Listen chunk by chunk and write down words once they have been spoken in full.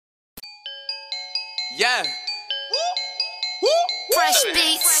Yeah. Fresh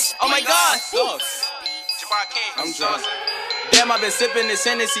beats. Oh my God. I'm drunk. Damn, I've been sipping this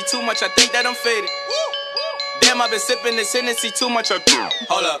Hennessy too much. I think that I'm faded. Damn, I've been sipping this Hennessy too much.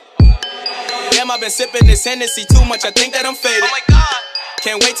 Hold up. Damn, I've been sipping this Hennessy too much. I think that I'm faded. Oh my God.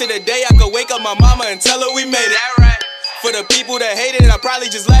 Can't wait till the day I could wake up my mama and tell her we made it. That right. For the people that hated, I probably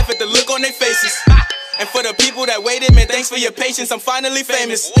just laugh at the look on their faces. And for the people that waited, man, thanks for your patience. I'm finally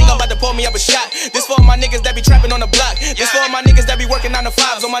famous. Think I'm about to pull me up a shot. This for all my niggas that be trapping on the block. This for all my niggas that be working 9 to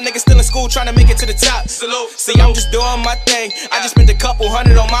 5s. All my niggas still in school trying to make it to the top. Salute. See, I'm just doing my thing. I just spent a couple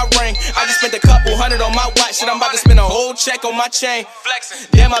hundred on my ring. I just spent a couple hundred on my watch. Shit, I'm about to spend a whole check on my chain.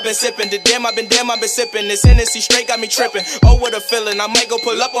 Damn, I've been sipping. Damn, I've been sipping. This Hennessy straight got me tripping. Oh, what a feeling. I might go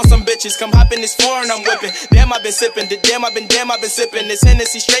pull up on some bitches. Come hop in this foreign, I'm whipping. Damn, I've been sipping. Damn, I've been sipping. This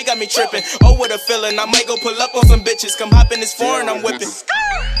Hennessy straight got me tripping. Oh, what a feeling. I might go pull up on some bitches. Come hop in this foreign, I'm whipping.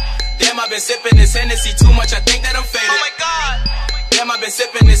 Damn, I've been sipping this Hennessy too much. I think that I'm faded. Oh my God. Damn, I've been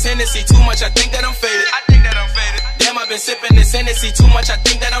sipping this Hennessy too much. I think that I'm faded. I think that I'm faded. Damn, I've been sipping this Hennessy too much. I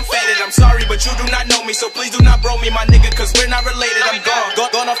think that I'm faded. I'm sorry, but you do not know me, so please do not bro me, my nigga, cause we're not related. I'm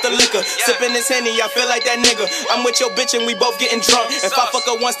gone off the liquor. Sipping this Henny, I feel like that nigga. I'm with your bitch and we both getting drunk. If I fuck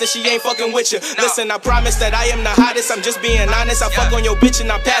her once, then she ain't fucking with you. Listen, I promise that I am the hottest. I'm just being honest. I fuck on your bitch and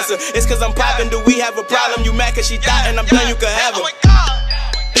I pass her. It's cause I'm popping. Do we have a problem? You mad cause she thought and I'm done, you could have her.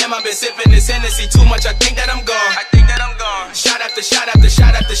 Damn, I've been sipping this Hennessy too much. I think that I'm gone. I think that I'm gone. Shot after shot after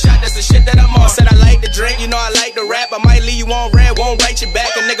shot after shot. That's the shit that I'm on. Said I like to drink, you know I like to rap. I might leave you on red, won't write you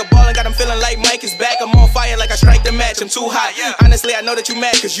back. A nigga ballin', got him feeling like Mike is back. I'm on fire like I strike the match. I'm too hot. Honestly, I know that you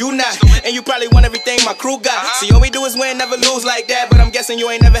mad cause you not. And you probably want everything my crew got. See, all we do is win, never lose like that. But I'm guessing you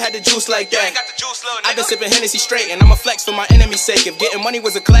ain't never had the juice like that. I've been sipping Hennessy straight, and I'ma flex for my enemy's sake. If getting money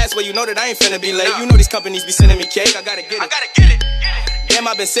was a class, well, you know that I ain't finna be late. You know these companies be sending me cake. I gotta get it. Damn,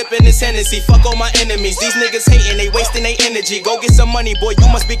 I've been sipping this Hennessy. Fuck all my enemies. These niggas hating, they wasting their energy. Go get some money, boy, you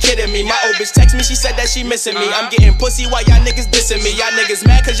must be kidding me. My old bitch text me, she said that she missing me. I'm getting pussy while y'all niggas dissing me. Y'all niggas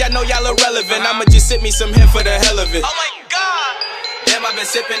mad cause y'all know y'all irrelevant. I'ma just sip me some hen for the hell of it. Oh my God. Damn, I've been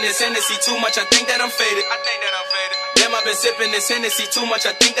sipping this Hennessy too much. I think that I'm faded. I think that I'm faded. Damn, I've been sipping this Hennessy too much.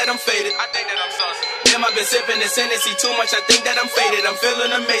 I think that I'm faded. I think that I'm saucy. Damn, I've been sipping this Hennessy too much. I think that I'm faded. I'm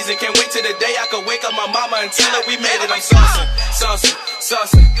feeling amazing. Can't wait till the day I could wake up my mama and tell her we made it. I'm saucing,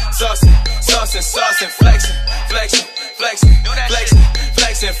 flexing, flexing, flexing.